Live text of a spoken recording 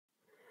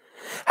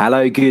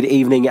Hello, good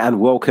evening, and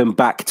welcome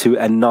back to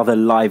another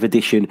live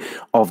edition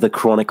of the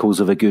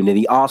Chronicles of a Gooner,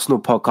 the Arsenal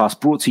podcast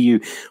brought to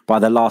you by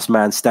the last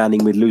man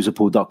standing with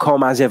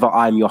loserpool.com. As ever,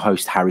 I'm your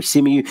host, Harry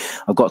Symeou.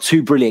 I've got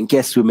two brilliant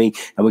guests with me,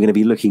 and we're going to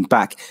be looking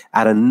back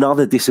at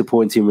another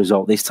disappointing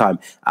result, this time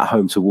at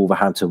home to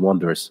Wolverhampton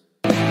Wanderers.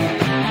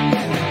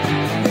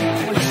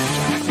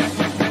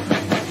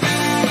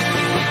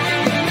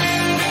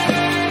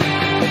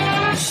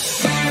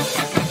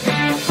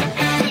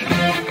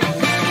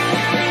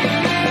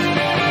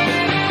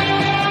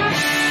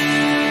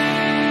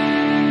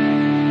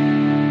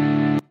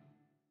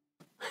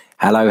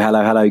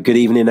 Hello. Good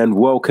evening and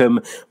welcome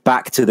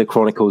back to the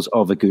Chronicles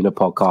of a Gooner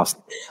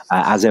podcast.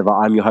 As ever,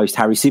 I'm your host,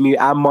 Harry Symeou,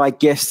 and my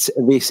guests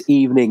this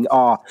evening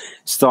are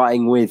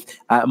starting with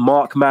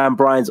Mark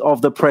Mann-Bryans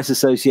of the Press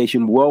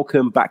Association.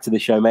 Welcome back to the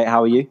show, mate.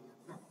 How are you?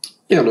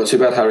 Yeah, not too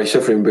bad, Harry.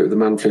 Suffering a bit with the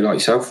man flu like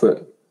yourself,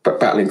 but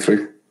battling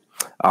through.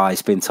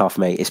 It's been tough,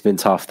 mate. It's been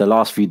tough. The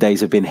last few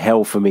days have been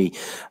hell for me.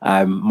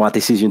 My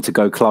decision to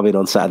go clubbing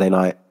on Saturday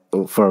night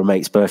for a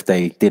mate's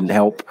birthday didn't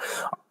help.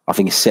 I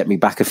think it set me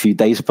back a few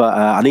days, but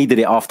I needed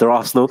it after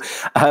Arsenal.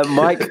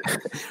 Mike,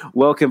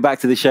 welcome back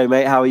to the show,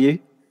 mate. How are you?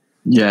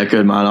 Yeah,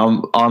 good,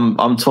 man.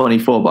 I'm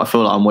 24, but I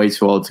feel like I'm way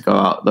too old to go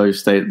out.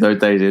 Those days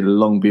are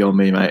long beyond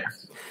me, mate.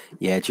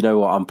 Yeah, do you know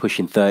what? I'm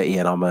pushing 30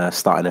 and I'm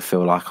starting to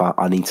feel like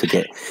I need to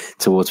get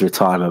towards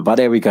retirement. But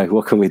there we go.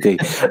 What can we do?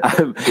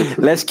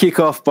 Let's kick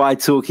off by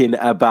talking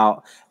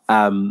about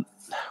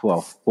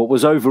what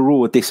was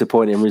overall a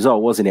disappointing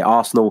result, wasn't it?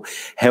 Arsenal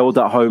held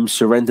at home,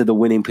 surrendered the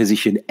winning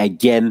position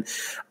again.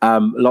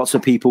 Lots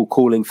of people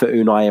calling for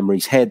Unai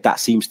Emery's head. That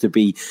seems to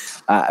be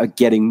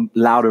getting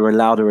louder and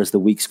louder as the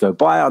weeks go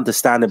by,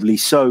 understandably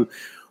so.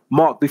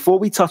 Mark, before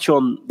we touch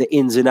on the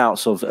ins and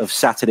outs of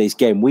Saturday's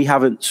game, we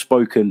haven't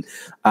spoken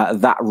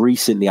that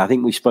recently. I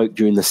think we spoke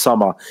during the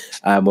summer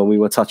when we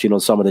were touching on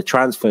some of the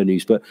transfer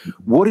news. But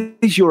what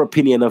is your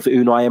opinion of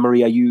Unai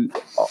Emery? Are you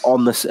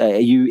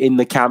in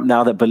the camp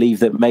now that believe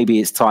that maybe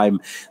it's time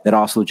that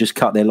Arsenal just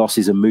cut their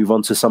losses and move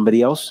on to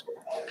somebody else?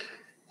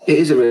 It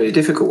is a really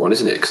difficult one,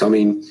 isn't it? Because, I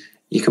mean,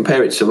 you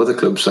compare it to some other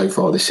clubs so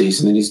far this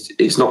season, and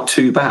it's not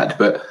too bad,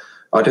 but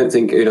I don't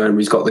think Unai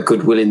Emery's got the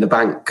goodwill in the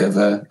bank of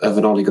an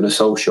Ole Gunnar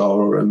Solskjaer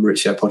or a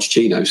Mauricio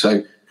Pochettino.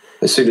 So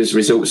as soon as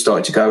results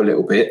started to go a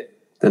little bit,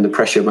 then the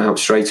pressure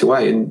mounts straight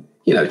away. And,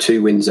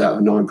 2 wins out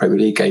of 9 Premier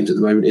League games at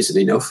the moment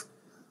isn't enough.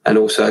 And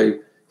also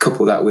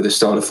couple that with a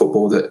style of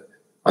football that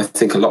I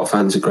think a lot of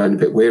fans are growing a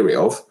bit weary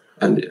of.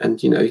 And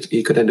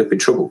he could end up in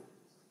trouble.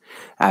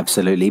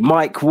 Absolutely.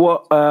 Mike,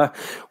 what are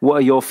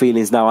your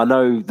feelings now? I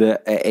know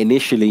that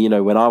initially,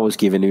 when I was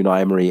giving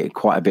Unai Emery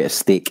quite a bit of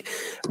stick,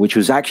 which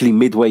was actually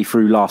midway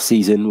through last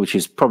season, which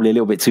is probably a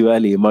little bit too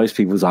early in most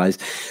people's eyes.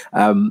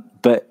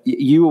 But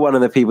you were one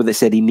of the people that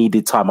said he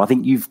needed time. I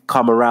think you've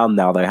come around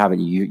now, though, haven't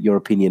you? Your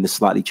opinion has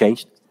slightly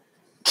changed.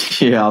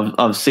 Yeah,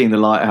 I've seen the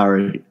light,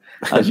 Harry.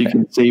 As you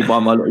can see by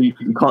you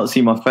can't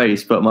see my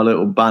face, but my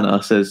little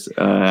banner says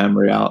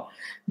Emery out.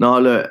 No,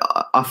 look,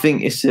 I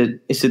think it's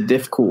a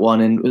difficult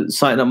one, and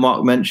something that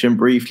Mark mentioned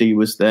briefly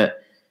was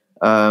that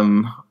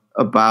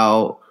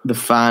about the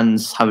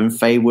fans having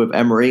favour with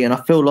Emery, and I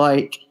feel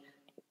like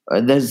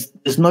there's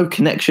no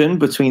connection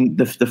between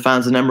the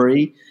fans and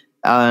Emery.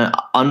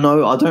 I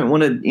know I don't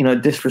want to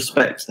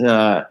disrespect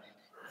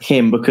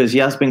him because he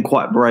has been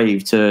quite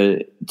brave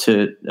to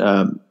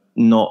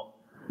not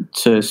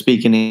to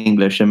speak in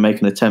English and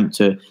make an attempt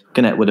to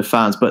connect with the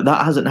fans, but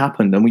that hasn't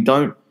happened, and we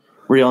don't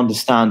really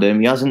understand him.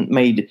 He hasn't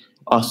made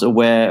us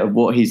aware of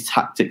what his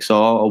tactics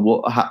are or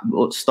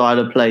what style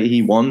of play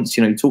he wants.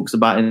 He talks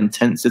about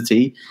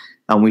intensity,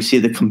 and we see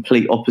the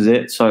complete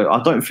opposite. So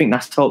I don't think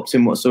that's helped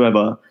him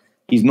whatsoever.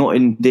 He's not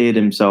endeared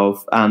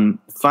himself, and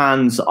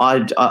fans, I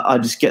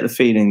just get the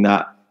feeling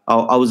that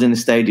I was in the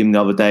stadium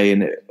the other day,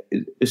 and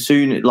as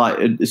soon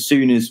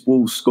as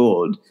Wolves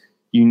scored,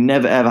 you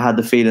never ever had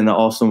the feeling that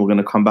Arsenal were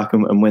going to come back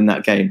and win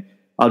that game.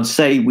 I'd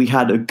say we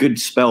had a good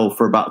spell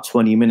for about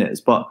 20 minutes,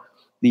 but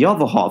the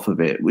other half of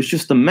it was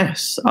just a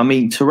mess. I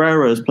mean,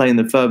 Torreira is playing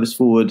the furthest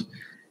forward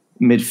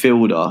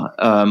midfielder.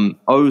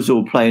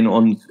 Ozil playing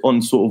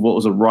on sort of what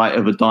was a right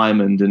of a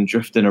diamond and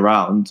drifting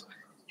around.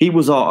 He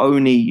was our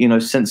only,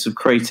 sense of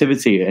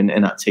creativity in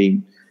that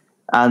team.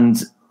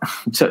 And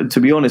to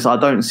be honest, I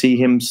don't see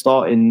him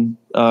starting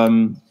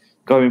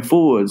going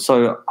forward.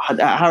 So,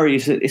 Harry,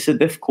 it's a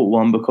difficult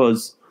one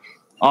because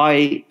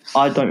I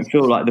don't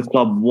feel like the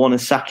club want to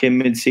sack him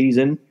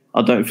mid-season.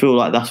 I don't feel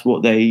like that's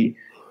what they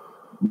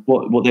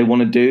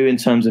want to do in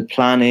terms of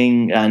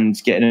planning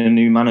and getting a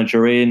new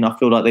manager in. I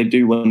feel like they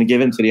do want to give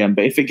him to the end.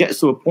 But if it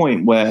gets to a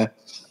point where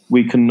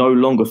we can no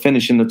longer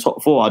finish in the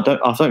top 4, I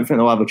don't think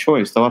they'll have a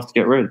choice. They'll have to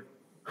get rid.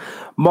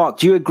 Mark,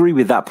 do you agree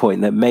with that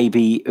point that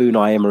maybe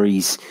Unai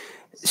Emery's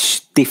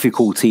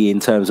difficulty in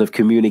terms of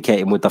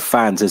communicating with the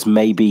fans has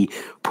maybe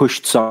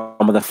pushed some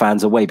of the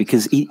fans away?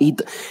 Because he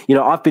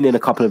I've been in a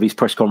couple of his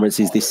press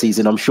conferences this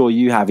season. I'm sure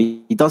you have.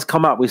 He does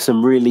come up with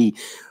some really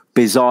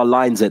bizarre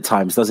lines at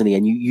times, doesn't he?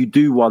 And you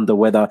do wonder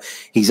whether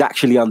he's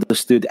actually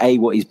understood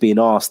what he's being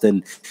asked,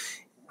 and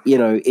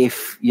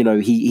if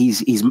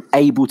he's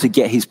able to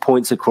get his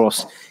points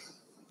across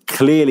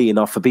clearly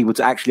enough for people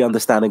to actually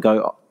understand and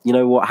go, you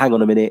know what, hang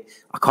on a minute,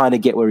 I kind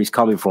of get where he's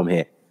coming from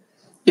here.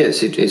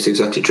 Yes, it's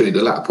exactly true.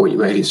 The latter point you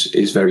made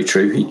is very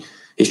true.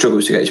 He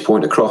struggles to get his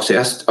point across.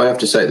 I have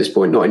to say at this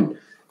point, not in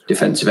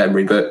defence of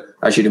Emery, but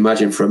as you'd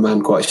imagine for a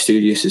man quite as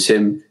studious as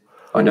him,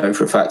 I know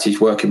for a fact he's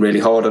working really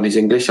hard on his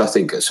English. I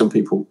think some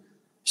people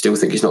still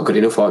think he's not good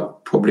enough. I'm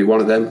probably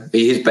one of them.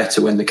 He is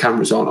better when the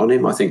cameras aren't on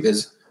him. I think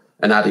there's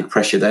an added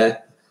pressure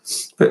there.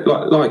 But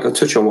like I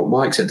touch on what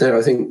Mike said there,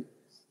 I think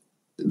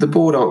the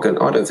board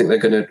I don't think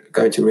they're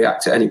going to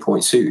react at any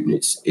point soon.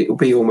 It'll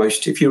be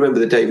almost, if you remember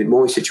the David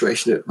Moyes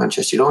situation at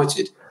Manchester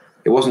United,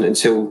 it wasn't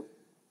until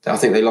I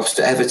think they lost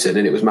to Everton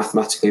and it was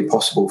mathematically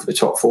impossible for the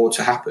top four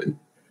to happen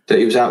that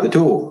he was out the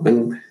door.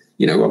 And,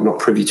 I'm not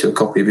privy to a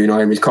copy of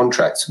Unai Emery's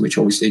contract, which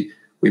obviously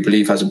we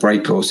believe has a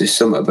break clause this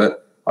summer,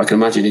 but I can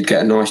imagine he'd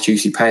get a nice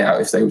juicy payout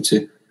if they were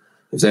to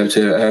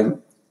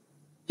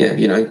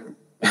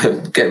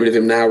get rid of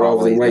him now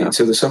rather than wait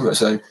until the summer.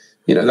 So,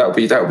 that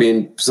would be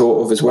in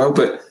thought of as well.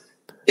 But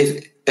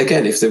if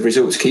the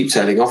results keep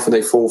tailing off and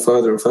they fall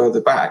further and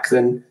further back,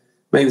 then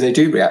maybe they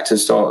do react and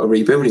start a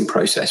rebuilding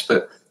process.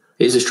 But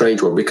it is a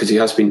strange one because he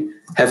has been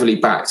heavily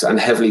backed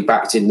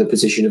in the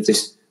position of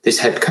this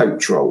head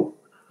coach role,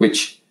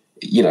 which,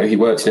 he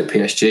worked in at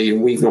PSG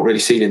and we've not really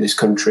seen in this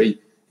country.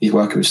 He's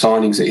working with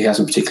signings that he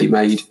hasn't particularly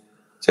made.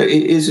 So it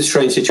is a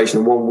strange situation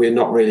and one we're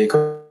not really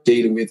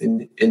dealing with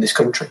in this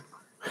country.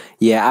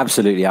 Yeah,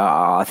 absolutely.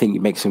 I think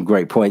you make some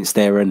great points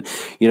there. And,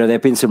 there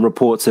have been some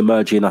reports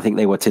emerging, I think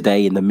they were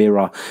today in the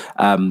Mirror,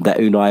 that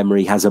Unai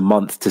Emery has a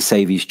month to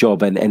save his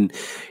job. And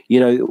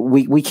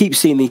we keep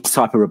seeing these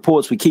type of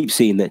reports. We keep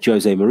seeing that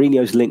Jose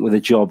Mourinho's linked with a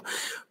job.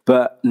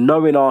 But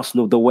knowing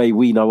Arsenal the way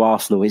we know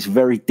Arsenal, it's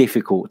very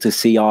difficult to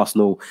see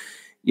Arsenal,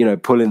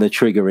 pulling the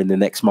trigger in the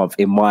next month,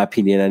 in my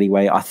opinion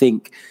anyway. I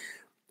think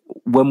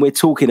when we're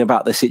talking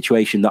about the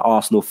situation that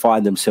Arsenal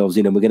find themselves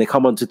in, and we're going to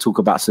come on to talk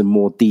about some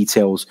more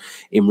details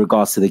in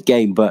regards to the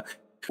game, but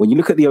when you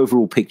look at the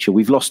overall picture,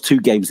 we've lost 2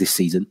 games this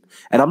season.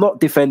 And I'm not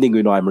defending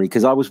Unai Emery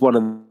because I was one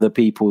of the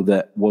people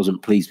that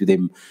wasn't pleased with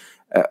him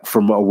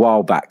from a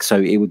while back. So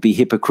it would be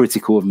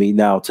hypocritical of me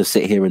now to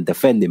sit here and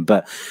defend him.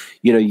 But,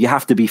 you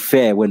have to be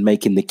fair when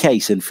making the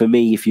case. And for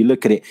me, if you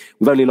look at it,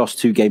 we've only lost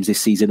 2 games this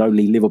season.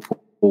 Only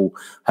Liverpool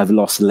have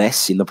lost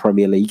less in the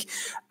Premier League,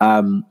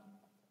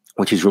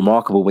 which is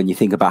remarkable when you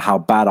think about how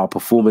bad our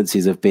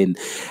performances have been.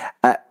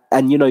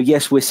 And,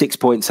 yes, we're 6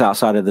 points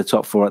outside of the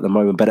top 4 at the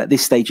moment, but at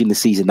this stage in the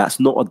season, that's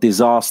not a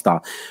disaster.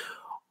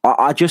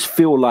 I just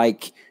feel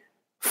like,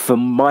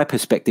 from my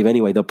perspective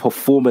anyway, the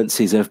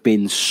performances have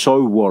been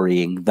so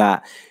worrying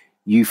that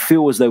you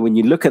feel as though when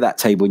you look at that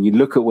table and you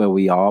look at where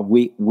we are,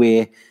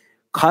 we're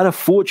kind of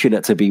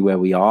fortunate to be where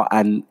we are,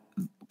 and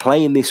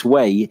playing this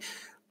way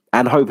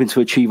and hoping to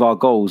achieve our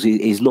goals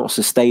is not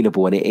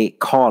sustainable, and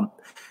it can't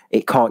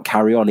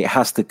carry on. It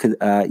has to,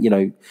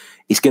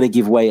 it's going to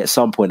give way at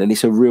some point, and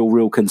it's a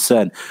real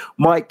concern.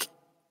 Mike,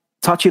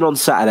 touching on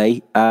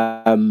Saturday,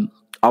 I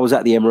was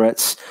at the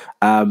Emirates,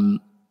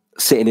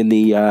 sitting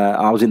in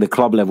I was in the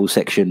club level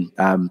section,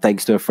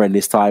 thanks to a friend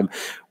this time,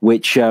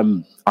 which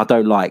I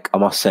don't like, I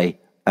must say.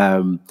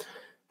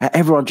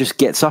 Everyone just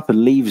gets up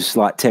and leaves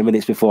like 10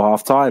 minutes before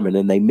half time, and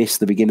then they miss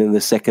the beginning of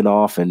the second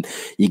half, and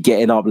you're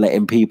getting up,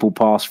 letting people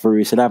pass through.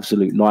 It's an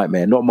absolute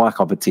nightmare. Not my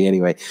cup of tea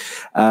anyway.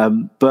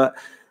 But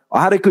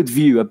I had a good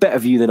view, a better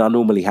view than I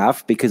normally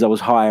have, because I was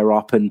higher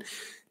up, and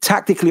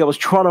tactically I was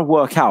trying to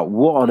work out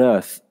what on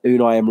earth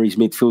Unai Emery's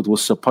midfield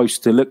was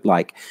supposed to look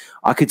like.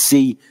 I could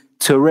see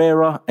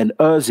Torreira and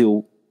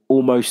Ozil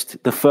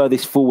almost the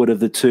furthest forward of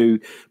the two,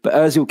 but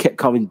Ozil kept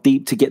coming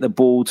deep to get the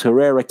ball.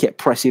 Torreira kept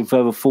pressing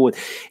further forward.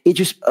 It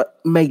just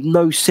made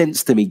no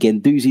sense to me.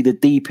 Guendouzi the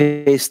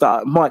deepest.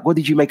 Mike, what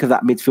did you make of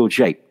that midfield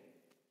shape?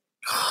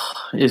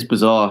 It's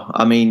bizarre.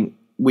 I mean,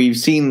 we've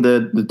seen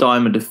the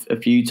diamond a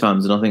few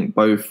times, and I think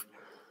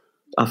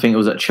it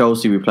was at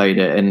Chelsea we played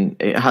it, and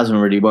it hasn't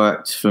really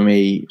worked for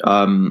me.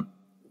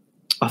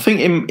 I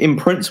think in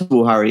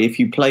principle, Harry, if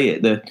you play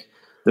it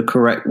the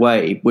correct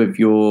way with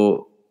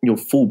your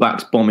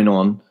fullbacks bombing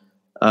on,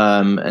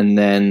 and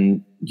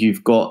then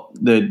you've got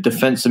the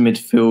defensive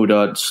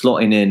midfielder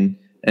slotting in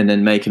and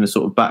then making a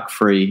sort of back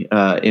three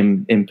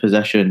in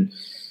possession,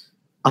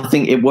 I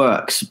think it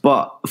works.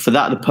 But for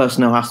that, the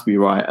personnel has to be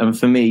right. And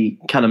for me,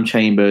 Callum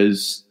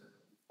Chambers,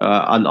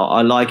 I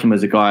like him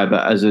as a guy,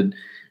 but as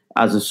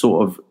a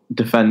sort of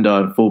defender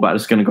and fullback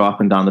that's going to go up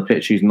and down the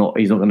pitch, he's not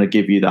going to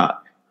give you that.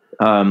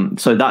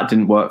 So that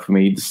didn't work for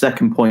me. The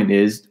second point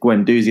is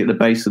Guendouzi at the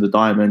base of the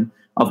diamond.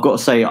 I've got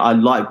to say, I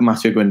like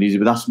Matteo Guendouzi,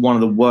 but that's one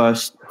of the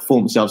worst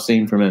performances I've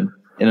seen from him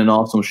in an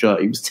Arsenal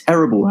shirt. He was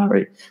terrible,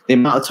 Harry. The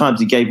amount of times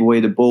he gave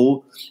away the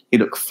ball, he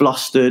looked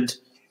flustered.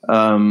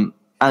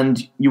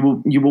 And you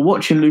were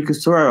watching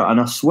Lucas Torreira, and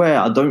I swear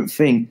I don't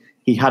think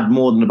he had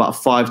more than about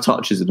 5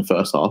 touches in the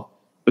first half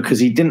because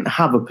he didn't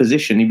have a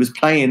position. He was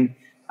playing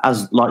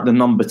as like the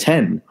number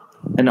 10.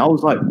 And I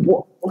was like,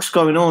 what's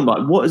going on?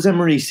 Like, what has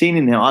Emery seen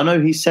in him? I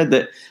know he said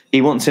that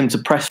he wants him to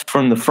press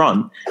from the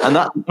front. And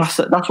that's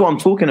what I'm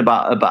talking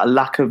about a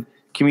lack of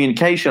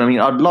communication. I mean,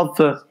 I'd love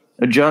for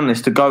a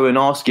journalist to go and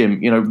ask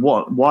him,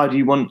 why do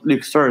you want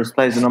Lucas Torreira to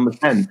play as a number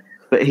 10?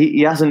 But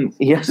he hasn't,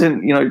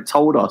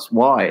 told us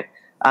why.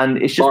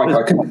 And it's just...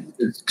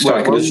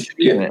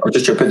 I'll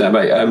just jump in there,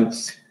 mate.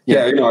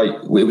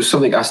 It was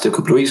something asked a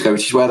couple of weeks ago,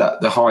 which is where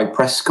the high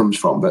press comes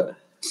from. But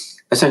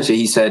essentially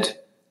he said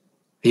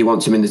he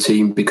wants him in the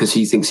team because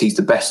he thinks he's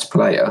the best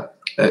player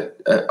at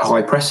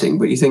high pressing.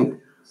 But you think,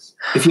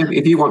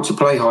 if you want to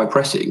play high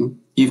pressing,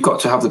 you've got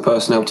to have the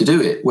personnel to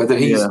do it. Whether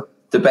he's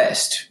the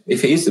best,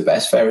 if he is the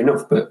best, fair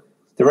enough. But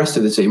the rest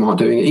of the team aren't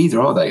doing it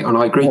either, are they? And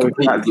I agree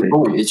completely with your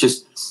point. It's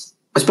just,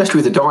 especially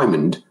with the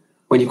Diamond,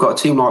 when you've got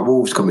a team like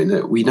Wolves coming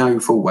that we know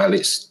full well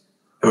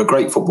they're a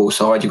great football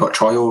side. You've got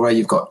Traore,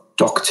 you've got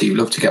Doherty, who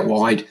love to get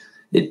wide.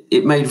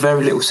 It made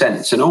very little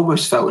sense and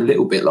almost felt a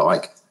little bit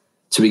like,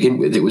 to begin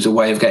with, it was a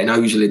way of getting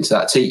Ozil into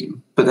that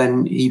team. But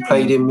then he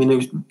played him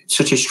in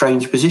such a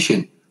strange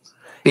position.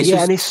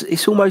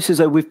 It's almost as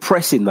though with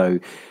pressing, though,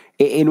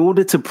 in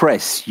order to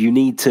press, you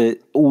need to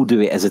all do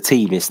it as a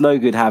team. It's no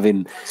good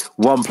having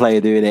one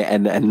player doing it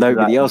and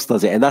nobody else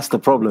does it. And that's the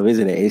problem,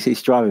 isn't it?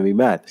 It's driving me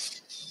mad.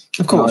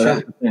 Of course,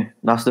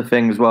 that's the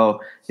thing as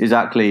well.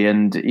 Exactly.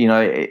 And,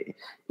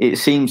 it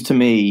seems to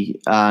me,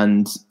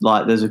 and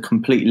like there's a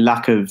complete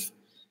lack of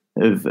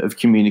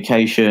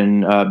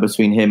communication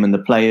between him and the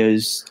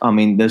players. I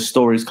mean, there's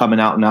stories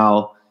coming out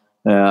now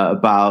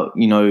about,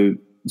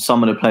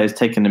 some of the players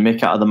taking the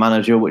mick out of the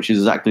manager, which is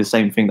exactly the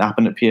same thing that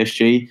happened at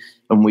PSG.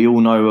 And we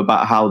all know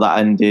about how that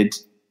ended.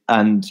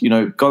 And,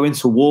 going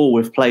to war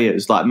with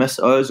players like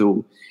Mesut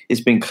Ozil, it's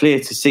been clear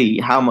to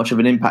see how much of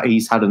an impact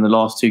he's had in the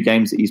last 2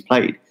 games that he's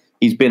played.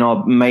 He's been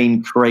our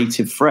main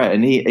creative threat.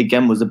 And he,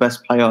 again, was the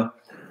best player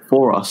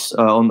for us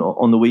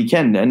on the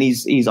weekend. And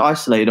he's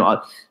isolated.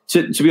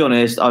 To be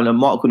honest, I know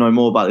Mark will know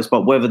more about this,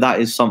 but whether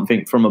that is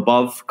something from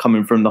above,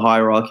 coming from the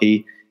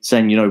hierarchy,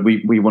 saying,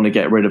 we want to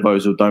get rid of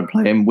Ozil, don't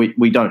play him,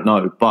 we don't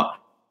know. But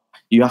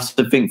you have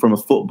to think from a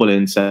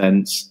footballing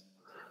sense.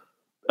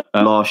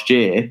 Last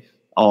year,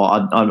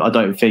 I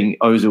don't think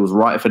Ozil was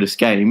right for this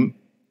game.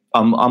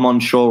 I'm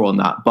unsure on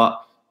that. But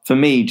for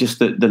me, just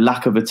the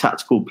lack of a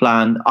tactical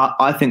plan,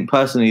 I think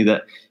personally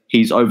that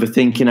he's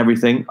overthinking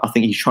everything. I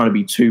think he's trying to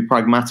be too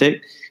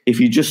pragmatic. If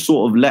you just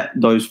sort of let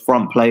those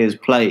front players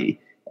play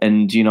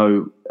and,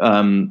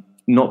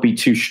 not be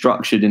too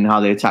structured in how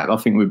they attack, I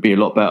think would be a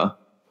lot better.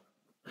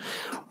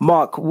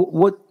 Mark,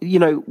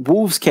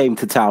 Wolves came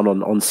to town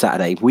on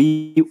Saturday.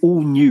 We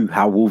all knew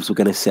how Wolves were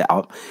going to set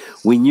up.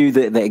 We knew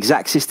that the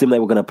exact system they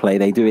were going to play.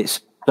 They do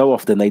it so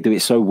often. They do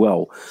it so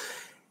well.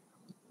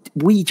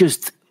 We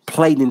just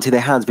played into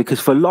their hands because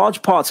for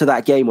large parts of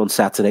that game on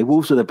Saturday,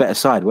 Wolves were the better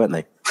side, weren't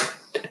they?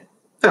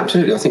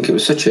 Absolutely. I think it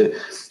was such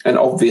an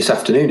obvious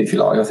afternoon, if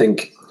you like. I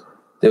think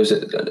there was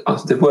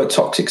the word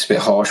toxic's a bit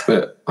harsh,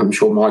 but I'm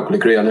sure Mike will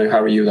agree. I know,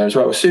 Harry, you were there as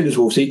well. As soon as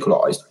Wolves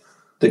equalised,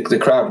 the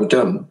crowd were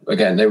done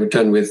again. They were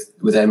done with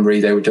Emery.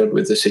 They were done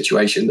with the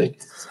situation.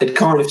 They'd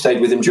kind of stayed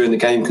with him during the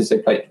game because they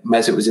played.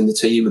 Mesut was in the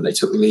team and they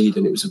took the lead,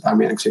 and it was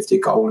Aubameyang's 50th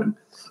goal and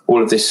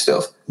all of this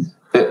stuff.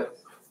 But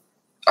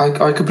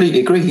I completely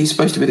agree. He's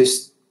supposed to be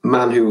this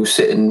man who will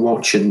sit and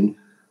watch and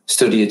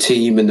study a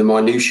team and the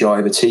minutiae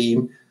of a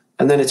team.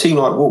 And then a team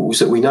like Wolves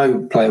that we know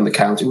play on the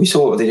counter. We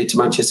saw what they did to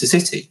Manchester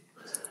City.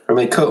 And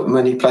they cut him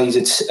and he plays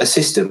a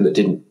system that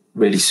didn't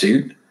really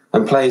suit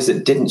and players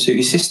that didn't suit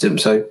his system.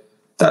 So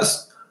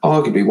that's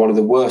arguably one of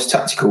the worst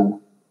tactical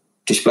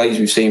displays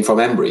we've seen from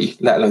Emery,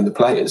 let alone the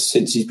players,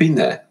 since he's been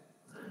there.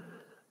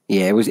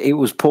 Yeah, it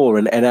was poor.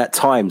 And at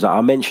times,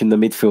 I mentioned the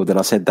midfield and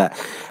I said that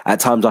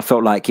at times I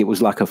felt like it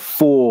was like a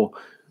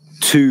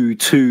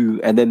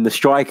 4-2-2 and then the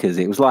strikers.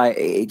 It was like,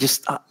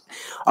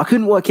 I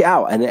couldn't work it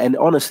out. And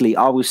honestly,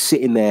 I was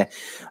sitting there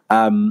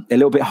a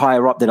little bit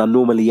higher up than I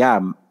normally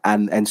am.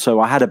 And so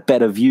I had a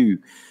better view,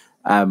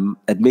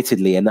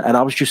 admittedly. And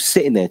I was just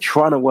sitting there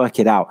trying to work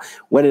it out.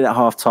 Went in at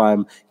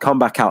halftime, come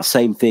back out,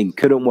 same thing,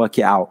 couldn't work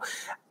it out.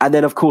 And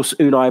then, of course,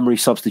 Unai Emery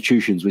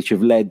substitutions, which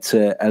have led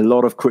to a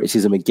lot of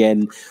criticism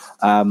again.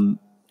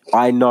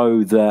 I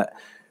know that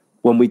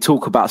when we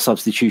talk about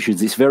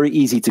substitutions, it's very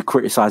easy to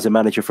criticise a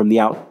manager from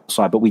the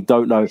outside, but we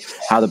don't know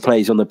how the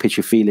players on the pitch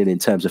are feeling in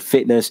terms of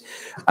fitness.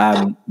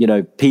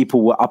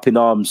 People were up in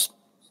arms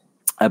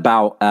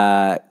about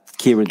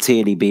Kieran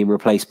Tierney being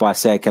replaced by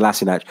Sead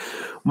Kolasinac.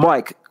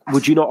 Mike,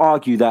 would you not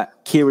argue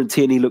that Kieran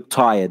Tierney looked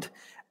tired,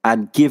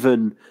 and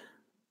given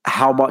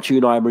how much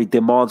Unai Emery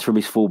demands from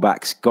his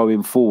fullbacks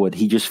going forward,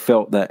 he just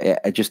felt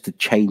that just a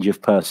change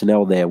of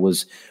personnel there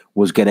was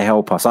going to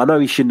help us? I know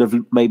he shouldn't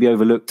have maybe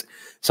overlooked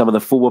some of the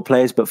forward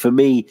players, but for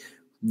me,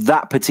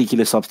 that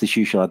particular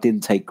substitution I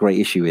didn't take great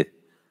issue with.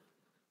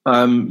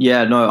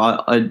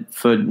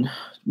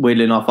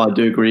 Weirdly enough, I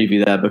do agree with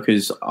you there,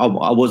 because I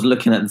was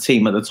looking at the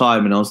team at the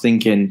time and I was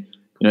thinking,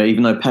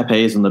 even though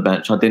Pepe is on the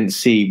bench, I didn't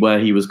see where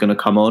he was going to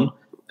come on,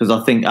 because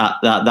I think at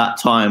that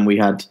time we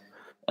had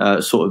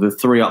sort of the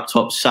 3 up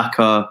top,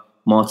 Saka,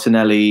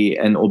 Martinelli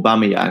and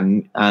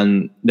Aubameyang,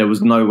 and there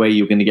was no way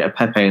you were going to get a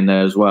Pepe in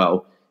there as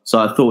well. So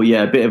I thought,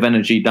 a bit of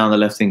energy down the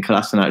left in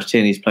Kolasinac.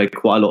 Tierney's played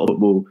quite a lot of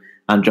football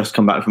and just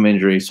come back from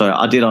injury. So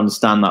I did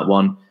understand that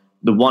one.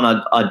 The one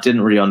I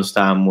didn't really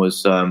understand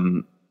was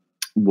the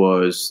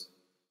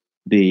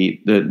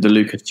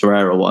Lucas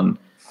Torreira one.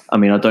 I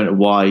mean, I don't know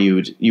why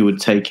you would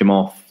take him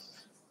off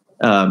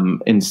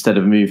instead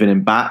of moving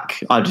him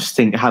back. I just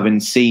think, having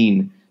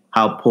seen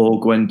how poor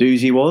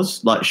Guendouzi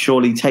was, like,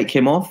 surely take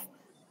him off.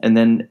 And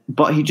then,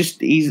 but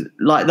he's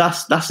like,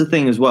 that's the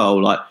thing as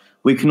well. Like,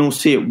 we can all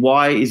see it.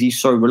 Why is he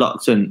so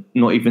reluctant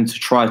not even to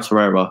try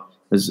Torreira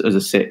as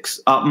a 6?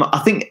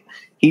 I think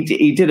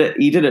he did it.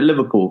 He did it at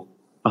Liverpool,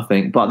 I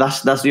think, but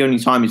that's the only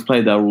time he's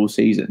played there all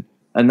season.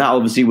 And that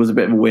obviously was a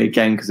bit of a weird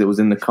game because it was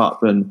in the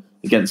cup and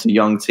against a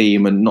young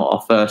team and not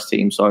our first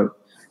team. So,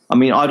 I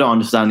mean, I don't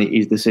understand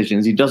his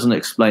decisions. He doesn't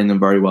explain them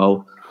very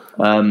well,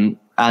 and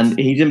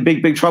he's in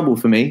big trouble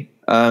for me.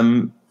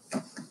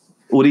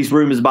 All these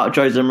rumours about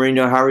Jose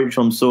Mourinho, Harry, which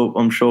I'm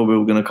sure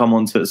we're going to come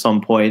on to at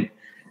some point.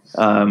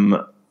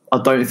 I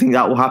don't think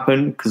that will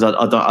happen because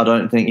I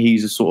don't think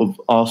he's a sort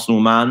of Arsenal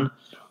man.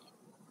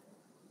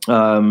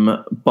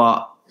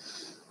 But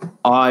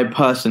I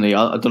personally,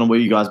 I don't know what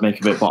you guys make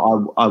of it, but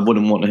I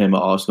wouldn't want him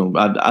at Arsenal.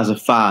 As a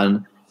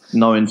fan,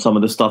 knowing some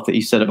of the stuff that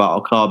he said about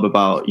our club,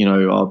 about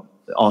our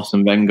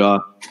Arsene Wenger,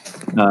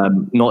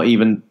 not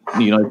even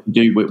to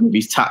do with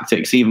his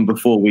tactics. Even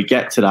before we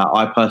get to that,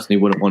 I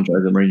personally wouldn't want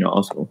Jose Mourinho at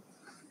Arsenal.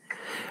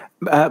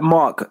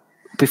 Mark,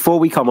 before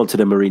we come on to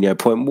the Mourinho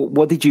point,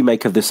 what did you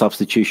make of the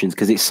substitutions?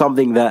 Because it's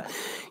something that,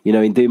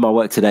 in doing my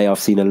work today, I've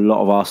seen a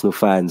lot of Arsenal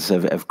fans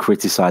have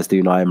criticised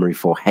Unai Emery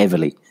for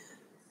heavily.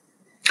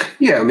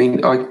 Yeah, I mean,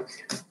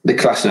 the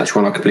Kolasinac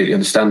one I completely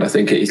understand. I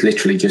think it is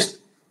literally just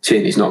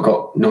Tierney's not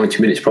got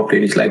 90 minutes properly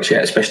in his legs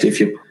yet, especially if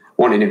you're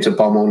wanting him to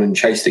bomb on and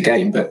chase the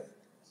game. But,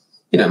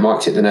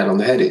 Mike's hit the nail on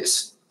the head.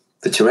 It's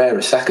the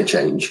Torreira-Saka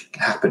change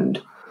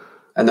happened,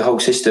 and the whole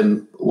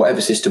system,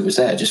 whatever system was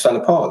there, just fell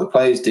apart. The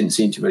players didn't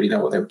seem to really know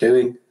what they were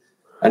doing.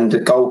 And the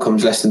goal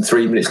comes less than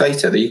 3 minutes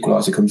later. The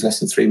equaliser comes less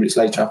than 3 minutes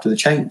later after the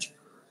change.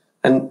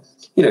 And,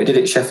 he did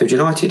it at Sheffield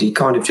United. He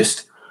kind of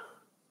just,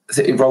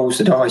 he rolls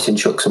the dice and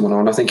chucks someone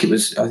on. I think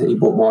he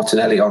brought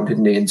Martinelli on,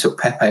 didn't he, and took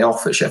Pepe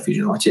off at Sheffield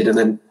United. And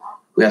then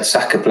we had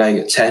Saka playing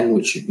at 10,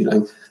 which,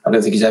 I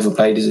don't think he's ever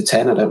played as a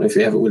 10. I don't know if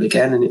he ever will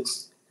again. And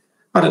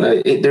I don't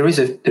know, there is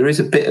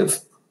a bit of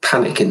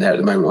panic in there at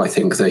the moment, I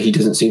think, that he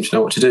doesn't seem to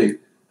know what to do.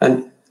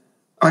 And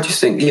I just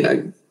think,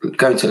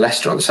 going to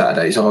Leicester on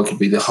Saturday is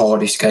arguably the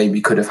hardest game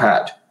he could have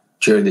had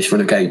during this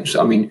run of games.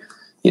 I mean,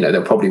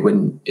 they'll probably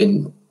win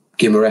in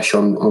Guimarães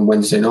on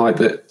Wednesday night,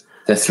 but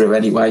they're through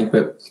anyway.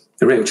 But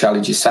the real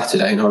challenge is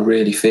Saturday, and I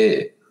really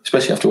fear,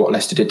 especially after what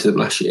Leicester did to them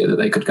last year, that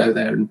they could go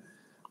there and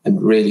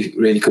really,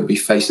 really could be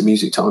face the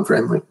music time for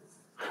Emery.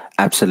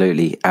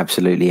 Absolutely.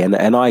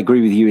 And I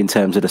agree with you in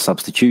terms of the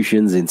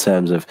substitutions, in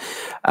terms of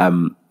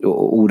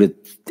all the,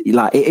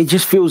 like, it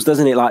just feels,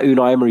 doesn't it, like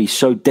Unai Emery is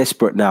so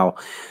desperate now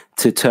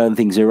to turn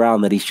things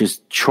around that he's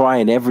just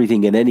trying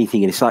everything and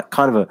anything. And it's like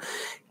kind of a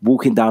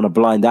walking down a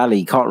blind alley.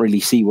 He can't really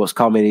see what's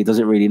coming. He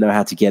doesn't really know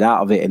how to get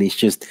out of it. And he's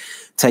just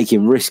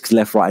taking risks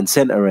left, right and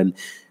centre. And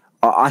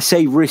I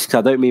say risks,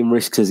 I don't mean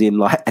risks as in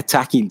like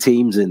attacking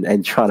teams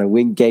and trying to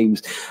win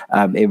games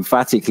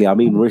emphatically. I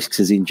mean risks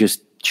as in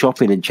just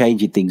chopping and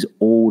changing things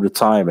all the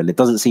time, and it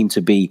doesn't seem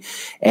to be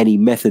any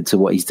method to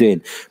what he's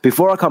doing.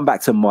 Before I come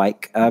back to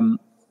Mike,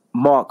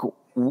 Mark,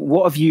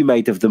 what have you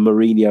made of the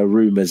Mourinho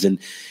rumours? And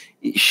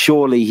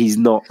surely he's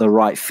not the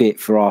right fit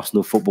for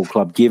Arsenal Football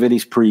Club, given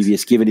his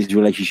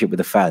relationship with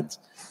the fans.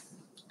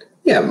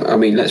 Yeah, I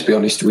mean, let's be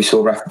honest. We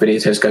saw Rafa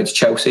Benitez go to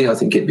Chelsea. I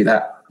think it'd be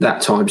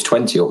that times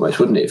 20 almost,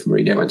 wouldn't it, if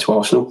Mourinho went to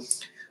Arsenal?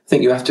 I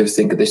think you have to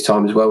think at this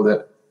time as well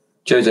that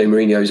Jose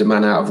Mourinho is a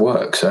man out of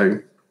work,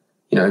 so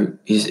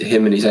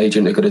him and his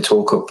agent are going to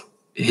talk up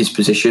his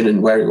position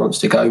and where he wants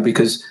to go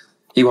because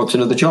he wants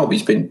another job.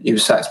 He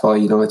was sacked by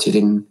United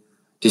in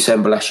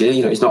December last year.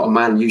 He's not a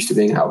man used to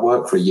being out of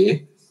work for a year.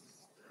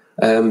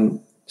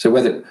 So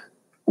whether,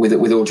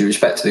 with all due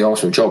respect to the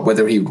Arsenal job,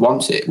 whether he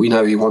wants it, we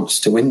know he wants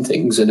to win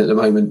things, and at the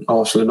moment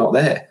Arsenal are not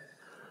there.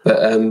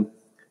 But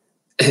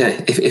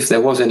if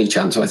there was any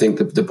chance, I think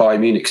the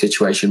Bayern Munich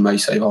situation may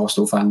save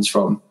Arsenal fans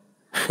from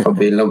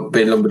being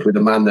lumbered with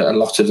a man that a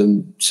lot of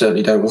them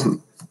certainly don't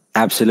want.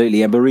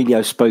 Absolutely. And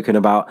Mourinho's spoken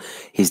about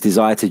his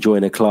desire to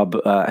join a club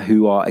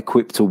who are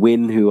equipped to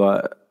win, who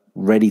are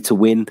ready to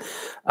win.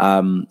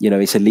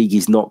 It's a league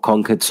he's not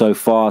conquered so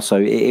far, so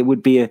it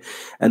would be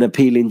an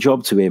appealing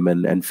job to him,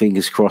 and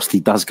fingers crossed he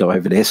does go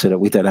over there so that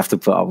we don't have to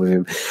put up with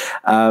him.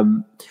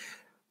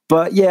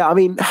 But yeah, I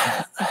mean,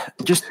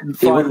 just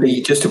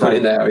to put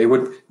in there, he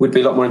would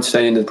be a lot more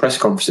entertaining in the press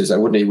conferences, though,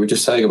 wouldn't he? We're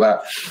just saying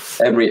about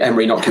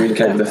Emery not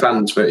communicating with the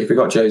fans, but if we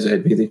got Jose,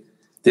 it'd be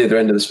the other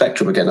end of the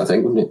spectrum again, I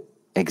think, wouldn't it?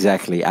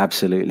 Exactly,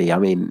 absolutely. I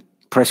mean,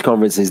 press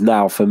conferences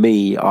now for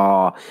me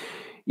are,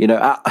 you know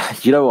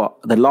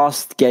what? The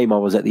last game I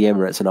was at the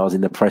Emirates and I was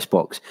in the press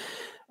box,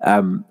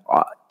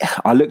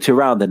 I looked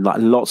around and like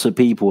lots of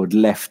people had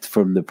left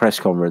from the press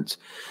conference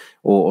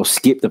or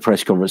skip the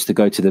press conference to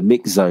go to the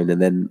mix zone.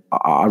 And then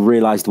I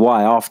realised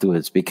why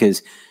afterwards,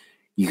 because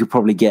you could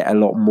probably get a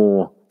lot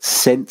more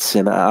sense,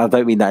 and I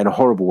don't mean that in a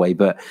horrible way,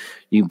 but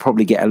you can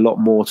probably get a lot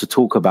more to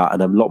talk about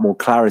and a lot more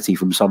clarity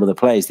from some of the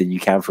players than you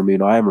can from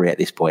Unai Emery at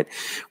this point,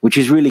 which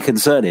is really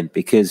concerning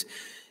because,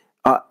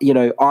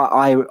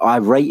 I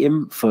rate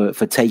him for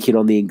taking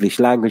on the English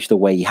language the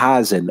way he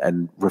has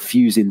and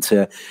refusing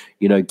to,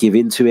 give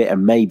into it.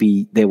 And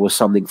maybe there was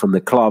something from the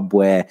club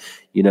where,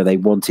 they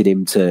wanted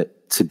him to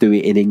do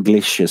it in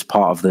English as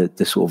part of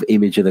the sort of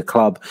image of the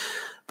club.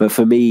 But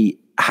for me,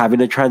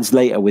 having a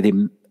translator with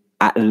him,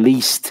 at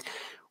least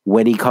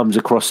when he comes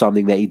across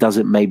something that he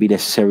doesn't maybe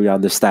necessarily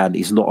understand,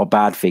 is not a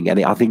bad thing.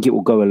 And I think it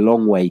will go a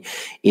long way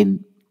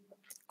in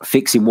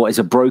fixing what is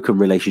a broken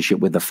relationship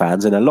with the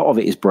fans. And a lot of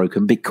it is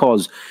broken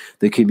because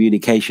the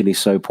communication is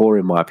so poor,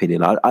 in my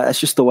opinion. That's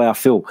just the way I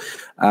feel.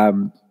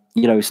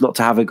 It's not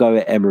to have a go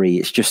at Emery.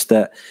 It's just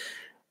that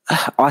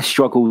I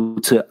struggle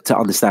to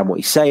understand what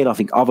he's saying. I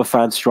think other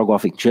fans struggle. I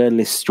think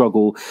journalists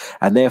struggle.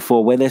 And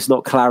therefore, when there's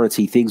not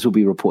clarity, things will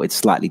be reported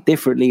slightly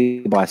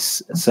differently by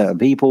certain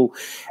people.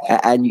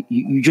 And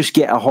you just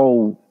get a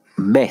whole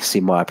mess,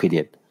 in my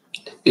opinion.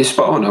 You're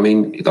spot on. I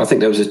mean, I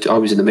think I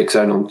was in the mix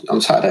zone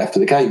on Saturday after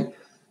the game,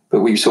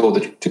 but we saw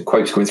the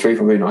quotes coming through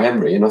from Unai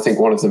Emery. And I think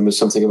one of them was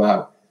something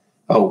about,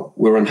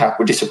 we're unhappy,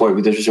 we're disappointed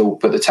with the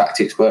result, but the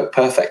tactics work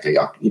perfectly.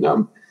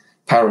 I'm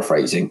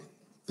paraphrasing.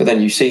 But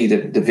then you see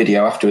the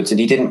video afterwards, and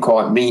he didn't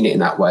quite mean it in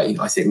that way,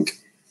 I think.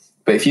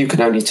 But if you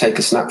can only take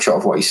a snapshot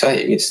of what he's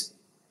saying,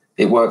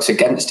 it works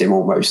against him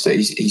almost, that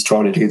he's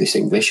trying to do this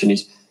English and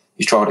he's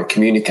trying to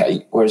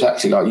communicate. Whereas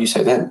actually, like you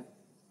say then,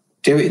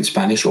 do it in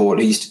Spanish, or at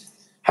least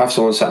have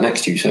someone sat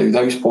next to you. So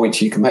those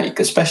points you can make,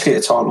 especially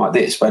at a time like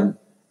this when,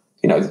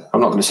 I'm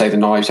not going to say the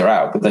knives are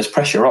out, but there's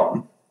pressure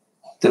on.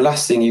 The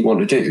last thing you want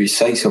to do is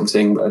say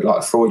something like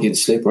a Freudian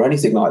slip or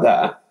anything like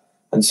that,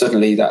 and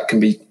suddenly that can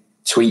be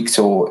tweaked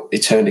or it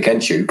turned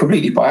against you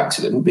completely by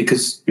accident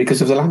because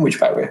of the language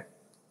barrier.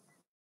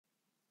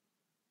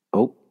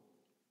 Oh,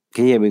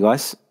 can you hear me,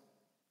 guys?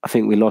 I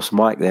think we lost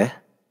Mike there.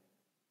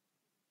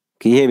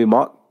 Can you hear me,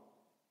 Mark?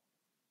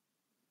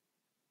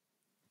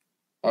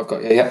 I've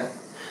got you, yeah.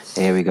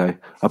 Here we go.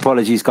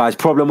 Apologies, guys.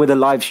 Problem with the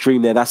live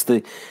stream there. That's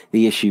the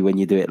issue when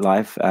you do it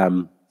live.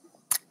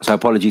 So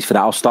apologies for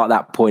that. I'll start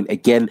that point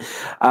again.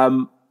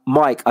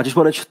 Mike, I just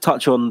want to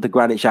touch on the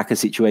Granit Xhaka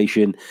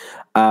situation.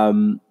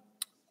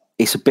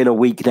 It's been a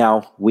week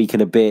now, week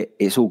and a bit.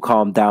 It's all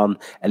calmed down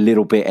a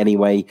little bit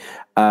anyway.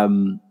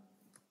 Granit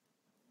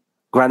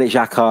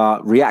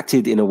Xhaka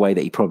reacted in a way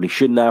that he probably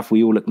shouldn't have.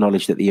 We all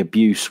acknowledge that the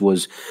abuse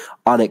was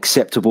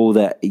unacceptable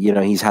that,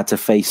 he's had to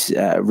face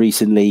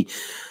recently.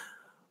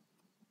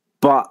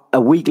 But a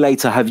week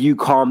later, have you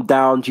calmed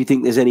down? Do you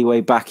think there's any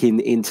way back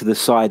into the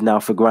side now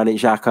for Granit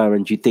Xhaka?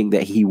 And do you think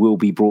that he will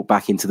be brought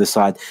back into the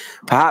side,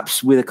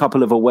 perhaps with a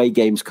couple of away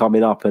games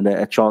coming up and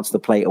a chance to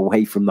play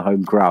away from the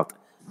home crowd?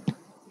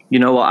 You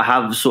know what? I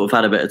have sort of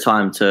had a bit of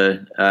time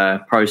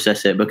to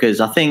process it, because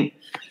I think,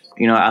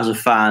 as a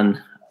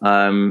fan,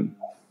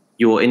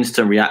 your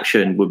instant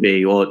reaction would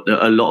be, or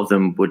a lot of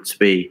them would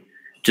be,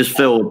 just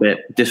feel a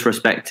bit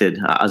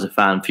disrespected as a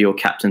fan for your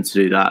captain to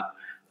do that.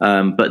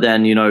 But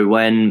then,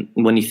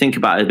 when you think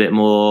about it a bit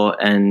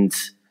more and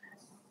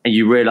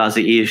you realise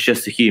that he is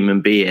just a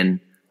human being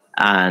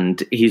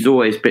and he's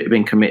always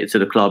been committed to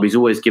the club, he's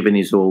always given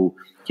his all,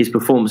 his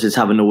performances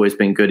haven't always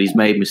been good, he's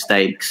made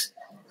mistakes,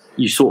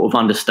 you sort of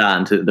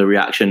understand the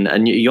reaction,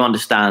 and you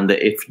understand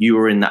that if you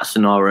were in that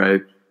scenario,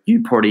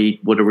 you probably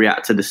would have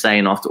reacted the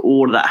same. After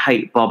all of that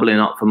hate bubbling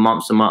up for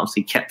months and months,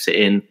 he kept it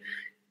in.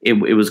 It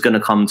was going to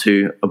come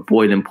to a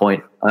boiling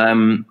point.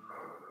 I'm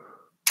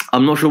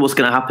not sure what's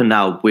going to happen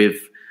now with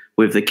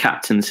the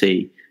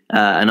captaincy,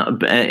 and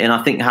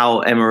I think how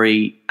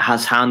Emery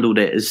has handled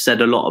it has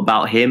said a lot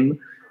about him.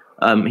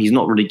 He's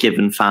not really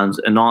given fans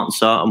an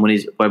answer, and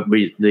whether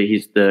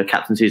the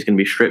captaincy is going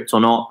to be stripped or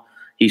not,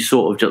 he's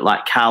sort of just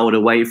like cowered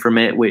away from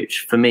it,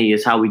 which for me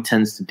is how he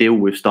tends to deal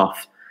with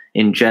stuff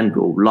in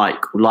general.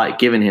 Like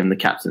giving him the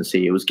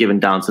captaincy, it was given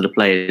down to the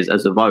players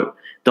as a vote.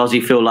 Does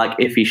he feel like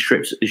if he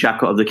strips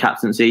Xhaka of the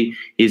captaincy,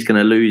 he's going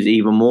to lose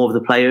even more of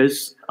the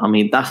players? I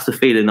mean, that's the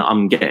feeling that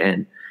I'm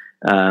getting.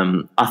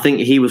 I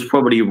think he was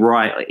probably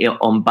right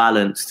on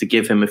balance to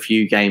give him a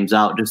few games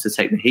out just to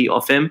take the heat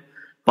off him.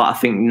 But I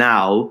think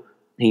now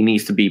he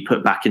needs to be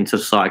put back into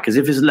the side, because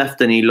if it's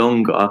left any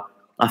longer,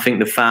 I think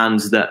the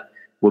fans that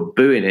were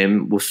booing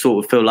him will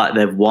sort of feel like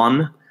they've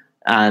won.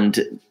 And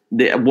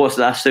what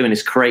that's doing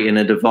is creating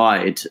a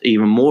divide,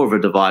 even more of a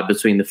divide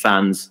between the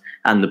fans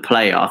and the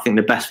player. I think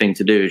the best thing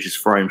to do is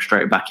just throw him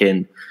straight back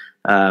in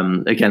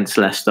against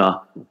Leicester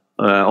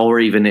or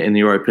even in the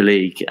Europa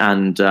League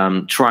and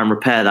try and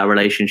repair that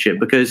relationship.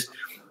 Because,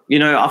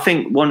 I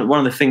think one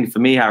of the things for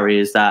me, Harry,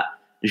 is that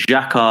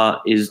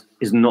Xhaka is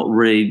not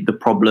really the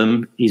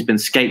problem. He's been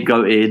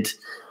scapegoated.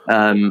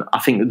 I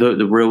think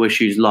the real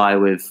issues lie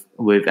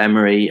with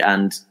Emery,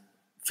 and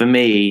for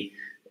me,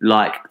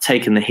 like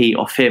taking the heat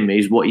off him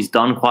is what he's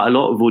done quite a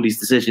lot of all these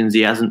decisions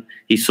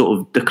he's sort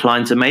of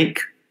declined to make.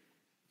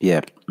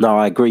 Yeah, no,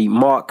 I agree.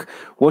 Mark,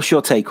 what's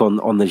your take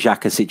on the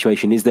Xhaka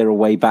situation? Is there a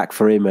way back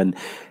for him? And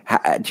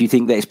do you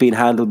think that it's been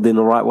handled in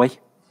the right way?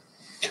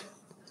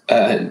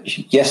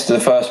 Yes to the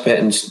first bit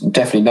and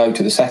definitely no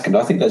to the second.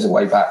 I think there's a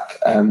way back.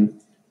 I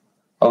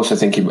also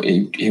think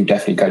he'll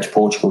definitely go to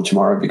Portugal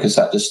tomorrow, because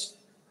that just,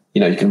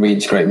 you can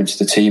reintegrate him into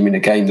the team in a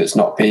game that's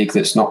not big,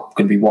 that's not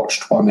going to be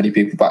watched by many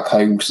people back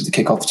home because of the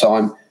kick-off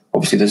time.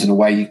 Obviously, there's an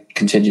away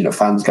contingent of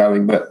fans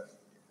going, but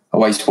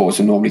away supporters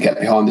will normally get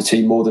behind the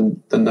team more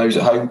than those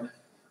at home.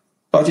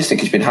 But I just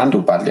think it's been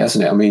handled badly,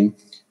 hasn't it? I mean,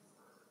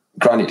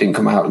 Granit didn't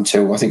come out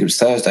until, I think it was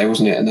Thursday,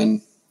 wasn't it? And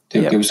then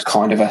there was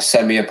kind of a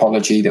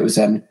semi-apology that was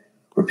then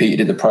repeated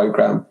in the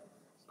programme.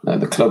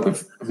 The club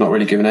have not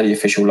really given any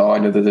official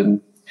line other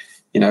than,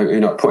 putting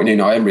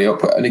Unai Emery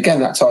up. And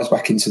again, that ties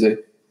back into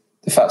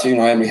the fact that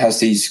Unai Emery has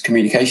these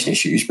communication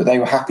issues, but they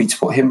were happy to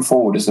put him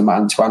forward as the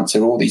man to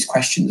answer all these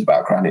questions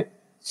about Granit.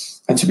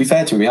 And to be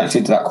fair to him, he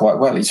actually did that quite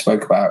well. He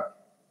spoke about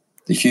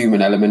the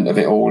human element of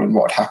it all and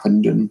what had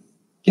happened, and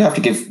you have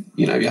to give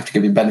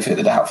him benefit of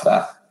the doubt for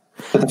that.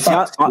 But the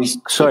fact,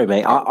 sorry,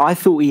 mate, I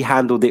thought he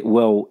handled it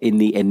well in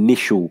the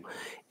initial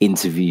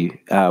interview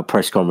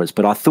press conference,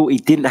 but I thought he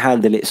didn't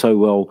handle it so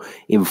well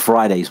in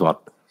Friday's one.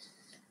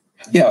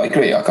 Yeah, I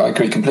agree. I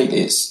agree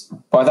completely. It's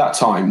by that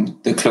time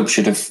the club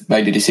should have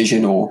made a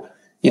decision, or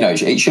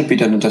it should be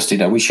done and dusted.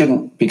 We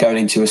shouldn't be going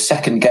into a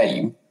second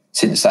game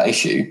since that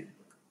issue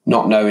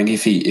not knowing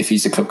if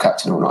he's the club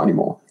captain or not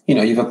anymore.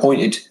 You've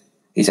appointed.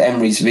 It's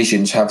Emery's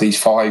vision to have these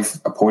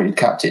 5 appointed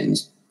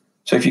captains.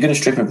 So if you're going to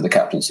strip him of the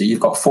captaincy, you've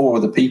got 4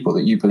 other people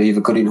that you believe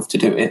are good enough to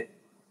do it.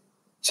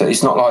 So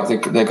it's not like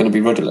they're going to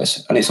be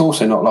rudderless. And it's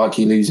also not like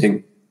you're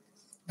losing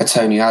a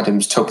Tony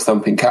Adams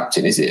tub-thumping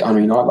captain, is it? I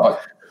mean,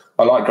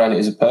 I like Granit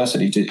as a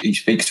person. He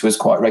speaks to us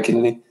quite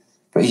regularly.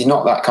 But he's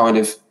not that kind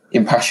of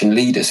impassioned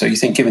leader. So you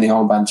think giving the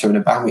armband to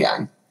an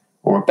Aubameyang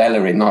or a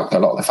Bellerin, like a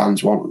lot of the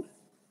fans want,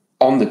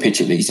 on the pitch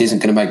at least, isn't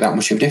going to make that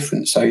much of a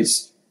difference. So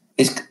it's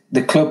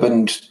the club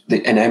and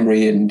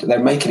Emery, and they're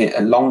making it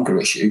a longer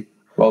issue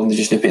rather than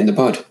just nip it in the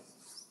bud.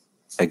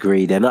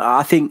 Agreed. And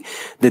I think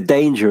the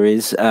danger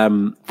is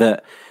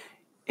that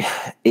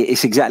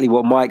it's exactly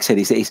what Mike said.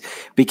 It's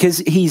because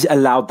he's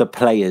allowed the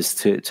players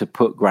to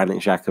put Granit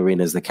Xhaka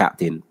in as the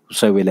captain,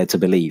 so we're led to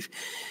believe.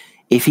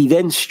 If he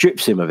then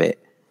strips him of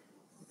it,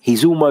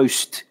 he's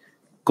almost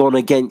gone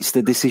against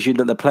the decision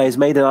that the players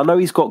made. And I know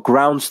he's got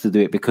grounds to do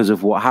it because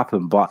of what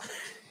happened, but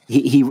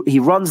he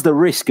runs the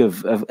risk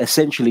of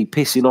essentially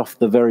pissing off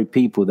the very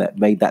people that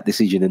made that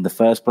decision in the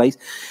first place.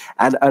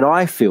 And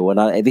I feel,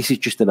 and this is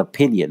just an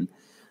opinion,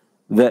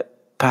 that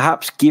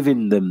perhaps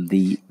giving them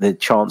the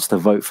chance to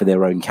vote for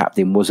their own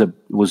captain was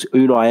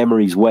Unai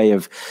Emery's way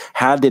of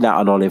handing out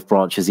an olive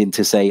branch as in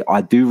to say,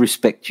 I do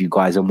respect you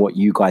guys and what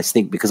you guys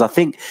think. Because I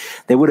think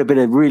there would have been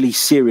a really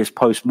serious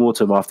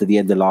post-mortem after the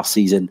end of last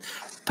season,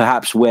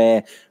 perhaps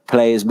where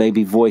players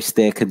maybe voiced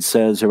their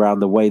concerns around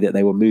the way that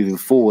they were moving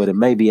forward, and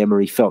maybe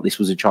Emery felt this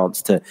was a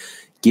chance to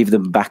give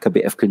them back a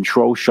bit of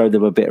control, show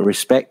them a bit of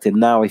respect. And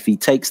now if he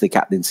takes the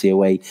captaincy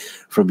away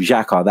from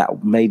Xhaka,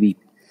 that maybe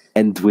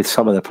end with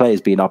some of the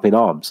players being up in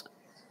arms.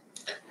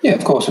 Yeah,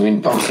 of course. I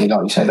mean, obviously,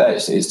 like you say,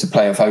 it's to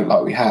play a vote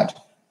like we had.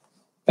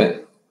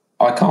 But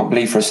I can't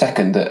believe for a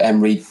second that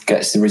Emery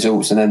gets the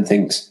results and then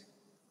thinks,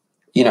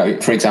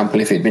 for example,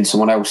 if it had been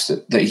someone else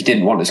that he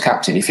didn't want as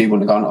captain, if he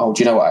wouldn't have gone, oh,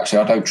 do you know what, actually,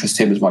 I don't trust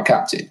him as my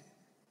captain.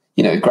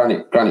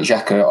 Granit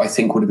Xhaka, I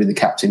think, would have been the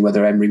captain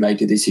whether Emery made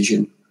the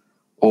decision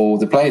or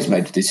the players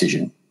made the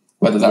decision.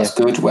 Whether that's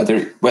good,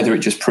 whether it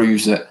just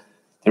proves that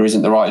there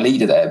isn't the right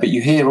leader there. But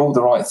you hear all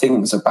the right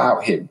things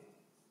about him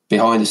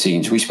behind the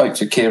scenes. We spoke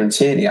to Kieran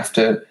Tierney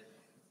after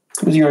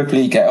the Europa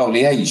League at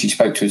Liège. He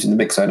spoke to us in the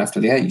mix zone after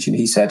Liège, and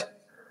he said,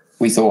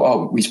 we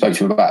spoke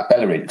to him about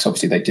Bellerin, because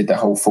obviously they did the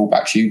whole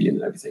fullbacks union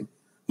and everything.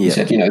 He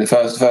said, the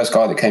first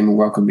guy that came and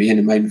welcomed me in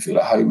and made me feel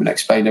at home and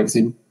explained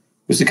everything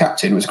was the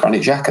captain, was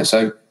Granit Xhaka.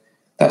 So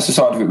that's the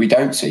side of it we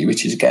don't see,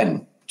 which is,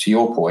 again, to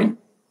your point,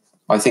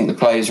 I think the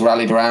players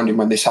rallied around him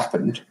when this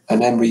happened.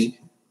 And Emery,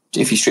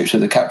 if he strips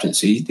of the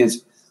captaincy,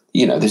 there's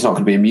not going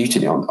to be a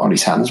mutiny on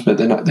his hands, but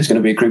there's going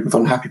to be a group of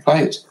unhappy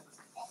players.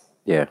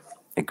 Yeah,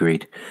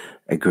 agreed,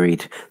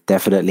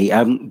 definitely.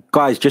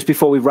 Guys, just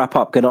before we wrap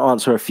up, going to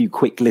answer a few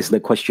quick listener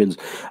questions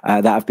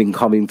that have been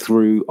coming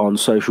through on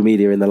social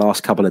media in the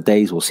last couple of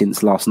days, or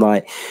since last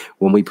night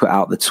when we put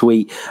out the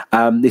tweet.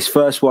 This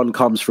first one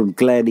comes from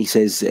Glenn. He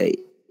says,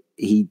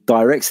 he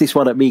directs this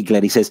one at me,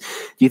 Glenn. He says, do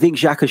you think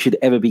Xhaka should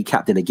ever be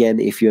captain again?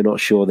 If you're not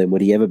sure, then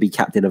would he ever be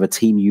captain of a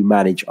team you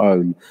manage,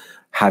 own,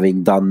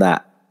 having done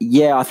that?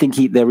 Yeah, I think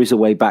there is a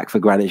way back for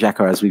Granit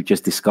Xhaka, as we've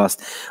just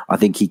discussed. I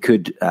think he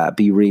could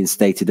be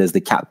reinstated as the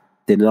captain,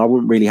 and I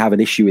wouldn't really have an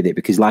issue with it,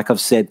 because like I've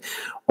said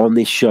on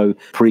this show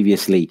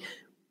previously,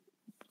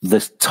 the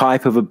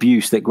type of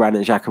abuse that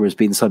Granit Xhaka has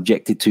been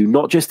subjected to,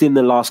 not just in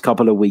the last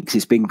couple of weeks,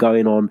 it's been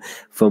going on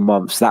for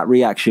months. That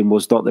reaction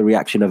was not the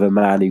reaction of a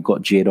man who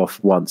got jeered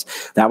off once.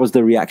 That was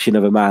the reaction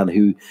of a man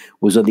who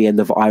was on the end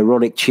of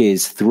ironic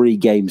cheers 3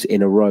 games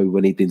in a row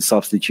when he'd been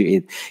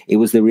substituted. It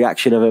was the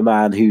reaction of a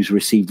man who's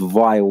received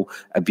vile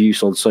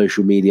abuse on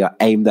social media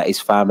aimed at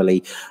his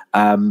family.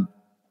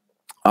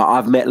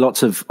 I've met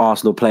lots of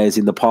Arsenal players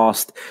in the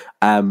past,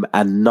 and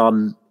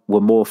none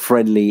were more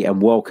friendly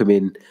and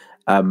welcoming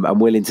and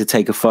willing to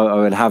take a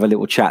photo and have a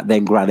little chat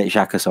than Granit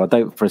Xhaka. So I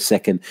don't for a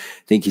second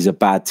think he's a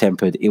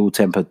bad-tempered,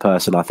 ill-tempered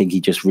person. I think he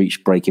just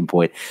reached breaking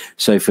point.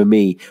 So for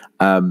me,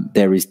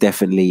 there is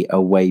definitely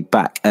a way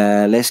back.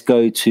 Let's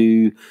go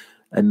to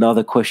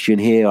another question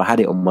here. I had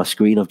it on my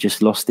screen. I've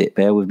just lost it.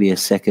 Bear with me a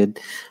second.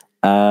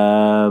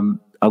 I'm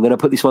going to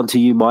put this one to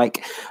you,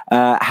 Mike.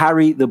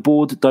 Harry, the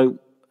board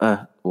don't...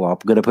 I'm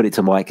going to put it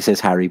to Mike. It says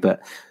Harry,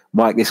 but...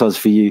 Mike, this one's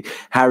for you.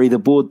 Harry, the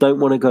board don't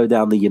want to go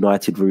down the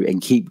United route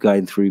and keep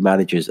going through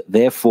managers.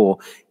 Therefore,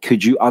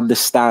 could you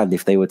understand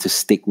if they were to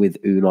stick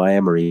with Unai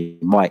Emery?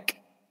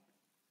 Mike?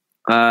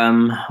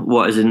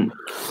 What isn't?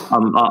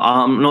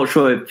 I'm not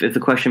sure if the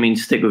question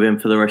means stick with him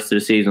for the rest of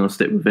the season or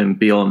stick with him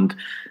beyond.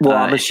 Well,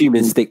 I'm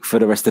assuming stick for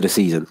the rest of the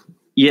season.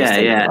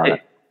 Yeah.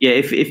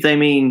 If they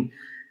mean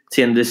to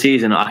the end of the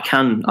season, I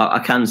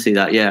can see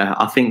that. Yeah,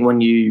 I think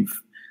when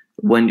you've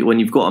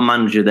got a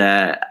manager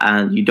there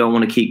and you don't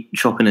want to keep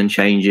chopping and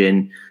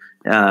changing,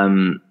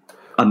 I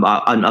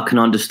can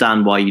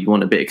understand why you'd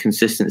want a bit of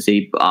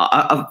consistency. But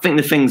I think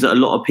the things that a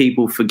lot of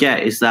people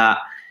forget is that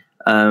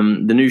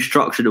the new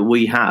structure that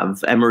we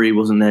have, Emery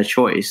wasn't their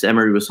choice.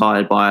 Emery was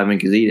hired by Ivan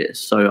Gazidis.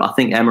 So I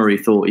think Emery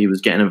thought he was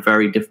getting a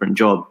very different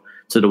job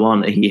to the one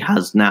that he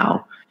has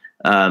now.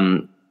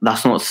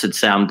 That's not to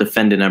say I'm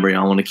defending Emery.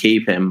 I want to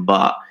keep him,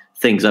 but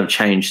things have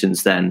changed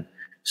since then.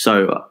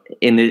 So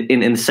in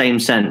the same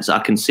sense, I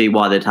can see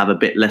why they'd have a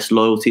bit less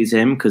loyalty to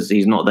him because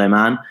he's not their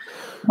man.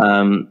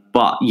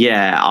 But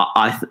yeah,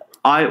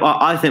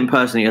 I think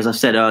personally, as I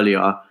said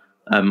earlier,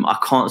 I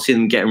can't see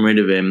them getting rid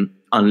of him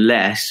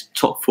unless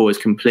top 4 is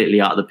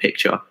completely out of the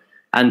picture.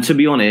 And to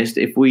be honest,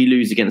 if we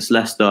lose against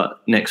Leicester at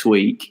the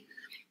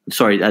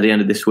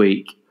end of this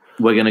week,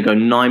 we're going to go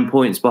 9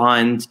 points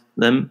behind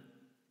them.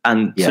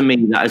 And to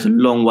me, that is a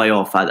long way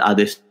off at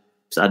this.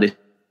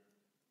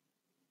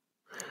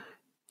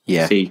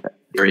 Yeah.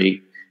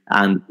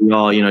 And we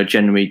are,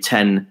 generally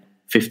 10,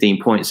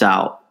 15 points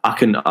out. I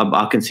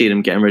can see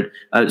them getting rid.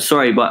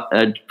 Sorry, but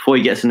before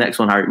you get to the next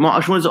one, Harry, Mark, I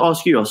just wanted to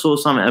ask you. I saw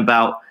something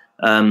about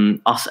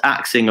us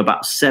axing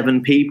about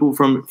 7 people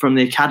from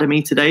the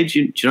academy today.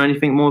 Do you know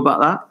anything more about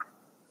that?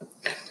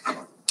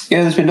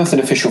 Yeah, there's been nothing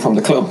official from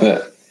the club,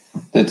 but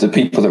the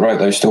people that wrote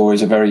those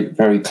stories are very,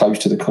 very close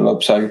to the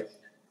club. So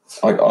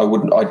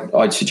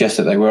I'd suggest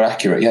that they were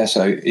accurate. Yeah,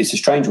 so it's a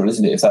strange one,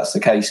 isn't it? If that's the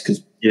case,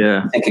 because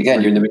I think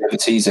again you're in the middle of the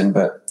season,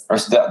 but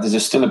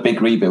there's still a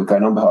big rebuild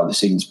going on behind the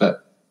scenes.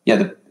 But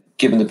yeah,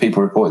 given the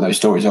people reporting those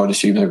stories, I'd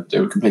assume they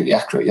were completely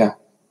accurate. Yeah,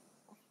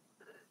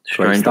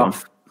 great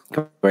stuff.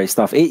 Great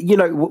stuff.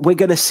 We're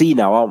going to see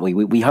now, aren't we?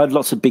 We heard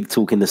lots of big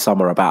talk in the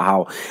summer about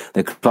how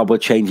the club were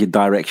changing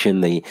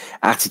direction, the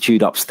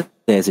attitude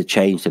upstairs had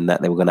changed, and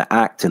that they were going to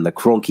act. And the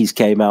Cronkies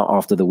came out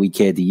after the We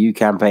Care DU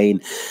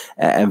campaign,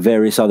 and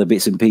various other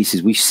bits and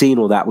pieces. We've seen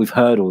all that. We've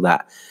heard all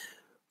that.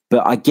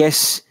 But I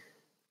guess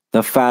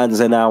the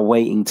fans are now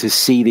waiting to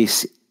see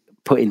this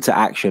put into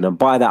action. And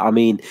by that, I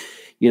mean,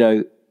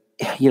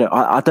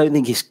 I don't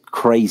think it's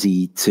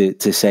crazy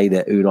to say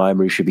that Unai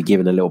Emery should be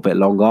given a little bit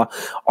longer.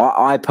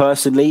 I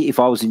personally, if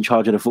I was in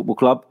charge of the football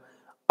club,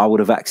 I would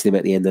have axed him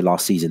at the end of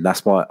last season.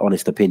 That's my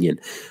honest opinion.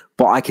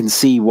 But I can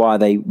see why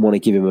they want to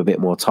give him a bit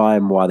more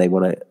time, why they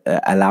want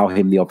to allow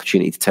him the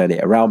opportunity to turn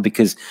it around,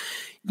 because,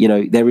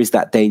 there is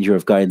that danger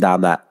of going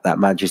down that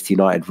Manchester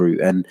United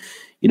route. And,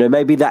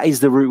 maybe that is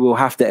the route we'll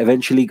have to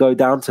eventually go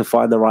down to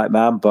find the right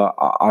man. But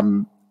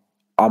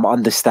I'm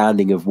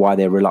understanding of why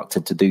they're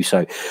reluctant to do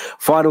so.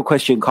 Final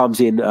question comes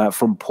in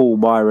from Paul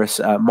Myris.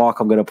 Mark,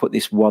 I'm going to put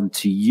this one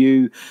to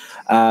you.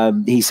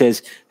 He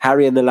says,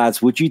 Harry and the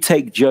lads, would you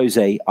take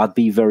Jose? I'd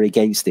be very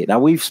against it. Now,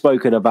 we've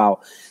spoken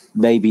about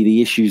maybe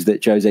the issues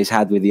that Jose's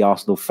had with the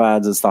Arsenal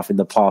fans and stuff in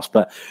the past,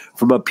 but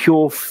from a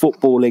pure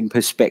footballing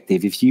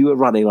perspective, if you were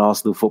running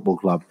Arsenal Football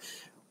Club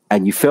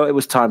and you felt it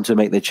was time to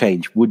make the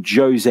change, would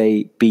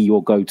Jose be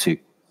your go-to?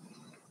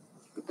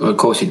 Well, of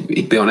course,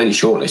 he'd be on any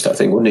shortlist, I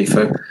think, wouldn't he,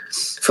 for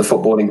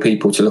footballing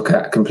people to look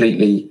at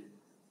completely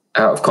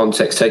out of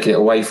context, taking it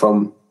away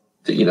from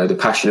the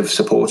passion of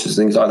supporters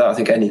and things like that. I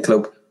think any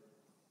club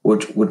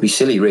would be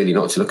silly, really,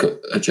 not to look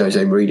at Jose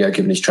Mourinho,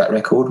 given his track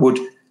record. Would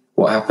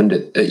what happened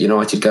at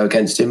United go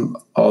against him?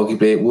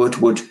 Arguably, it would.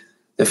 Would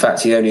the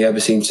fact he only ever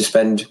seems to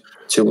spend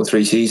 2 or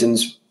 3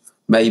 seasons,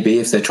 maybe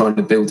if they're trying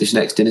to build this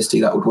next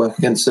dynasty, that would work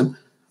against them?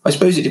 I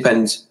suppose it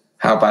depends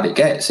how bad it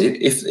gets.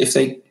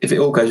 If it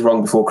all goes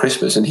wrong before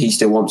Christmas and he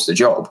still wants the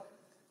job,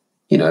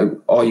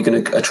 are you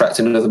going to attract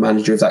another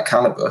manager of that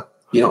caliber?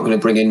 You're not going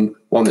to bring in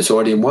one that's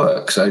already in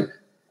work. So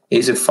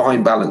it's a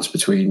fine balance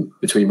between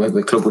whether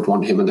the club would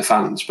want him and the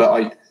fans.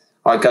 But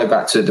I go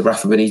back to the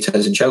Rafa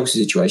Benitez and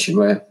Chelsea situation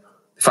where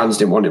the fans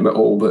didn't want him at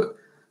all, but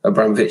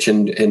Abramovich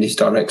and his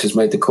directors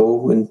made the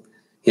call, and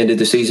he ended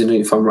the season,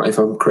 if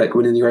I'm correct,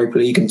 winning the Europa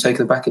League and taking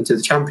them back into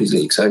the Champions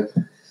League. So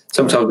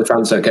sometimes the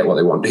fans don't get what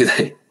they want, do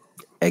they?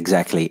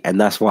 Exactly.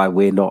 And that's why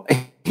we're not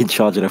in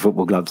charge of the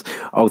football clubs,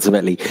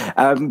 ultimately.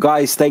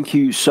 Guys, thank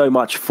you so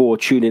much for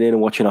tuning in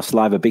and watching us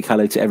live. A big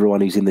hello to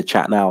everyone who's in the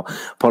chat now.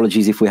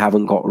 Apologies if we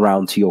haven't got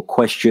around to your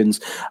questions,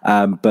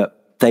 but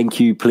thank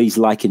you. Please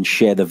like and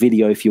share the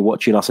video if you're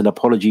watching us. And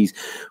apologies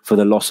for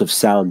the loss of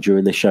sound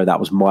during the show. That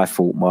was my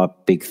fault. My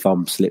big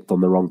thumb slipped on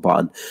the wrong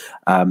button.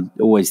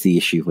 Always the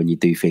issue when you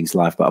do things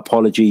live, but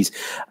apologies.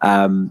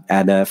 And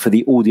for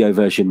the audio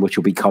version, which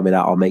will be coming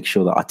out, I'll make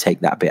sure that I take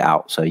that bit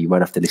out. So you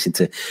won't have to listen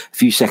to a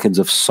few seconds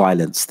of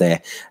silence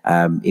there.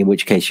 In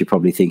which case you're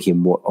probably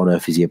thinking, what on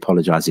earth is he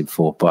apologizing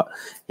for? But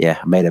yeah,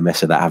 I made a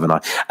mess of that, haven't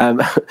I?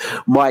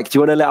 Mike, do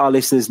you want to let our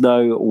listeners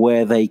know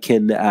where they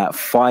can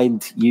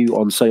find you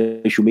on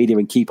social media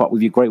and keep up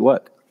with your great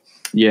work?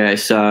 Yeah,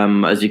 it's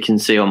as you can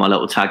see on my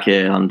little tag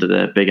here under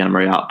the Big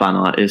Emery Out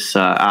banner, it's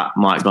at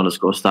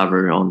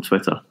Mike_Stavrou on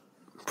Twitter.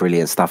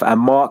 Brilliant stuff.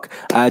 And Mark,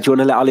 do you want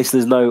to let our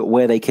listeners know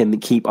where they can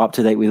keep up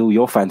to date with all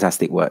your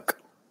fantastic work?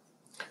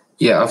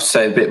 Yeah, I have to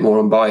say a bit more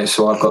unbiased,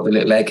 so I've got the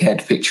little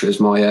egghead picture as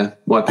my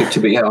picture.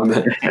 But yeah,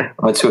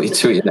 I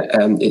tweeted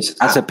it.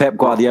 That's a Pep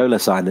Guardiola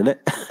sign, isn't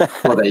it?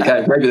 Well, there you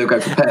go. Maybe they'll go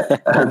for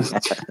Pep.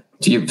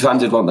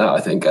 Fans did want that,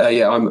 I think.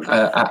 Yeah, I'm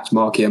at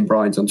Marky and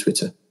Bryans on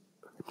Twitter.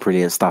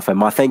 Brilliant stuff. And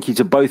my thank you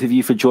to both of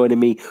you for joining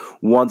me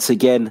once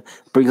again.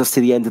 Brings us to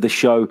the end of the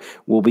show.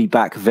 We'll be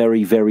back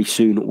very, very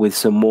soon with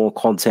some more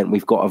content.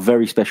 We've got a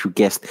very special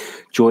guest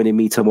joining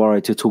me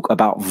tomorrow to talk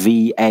about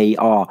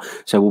VAR.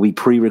 So we'll be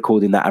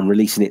pre-recording that and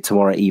releasing it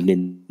tomorrow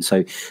evening.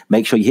 So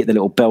make sure you hit the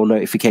little bell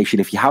notification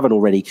if you haven't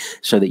already,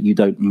 so that you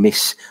don't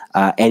miss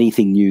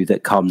anything new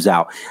that comes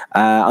out.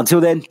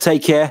 Until then,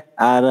 take care,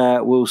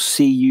 and we'll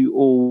see you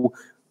all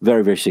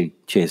very, very soon.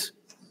 Cheers.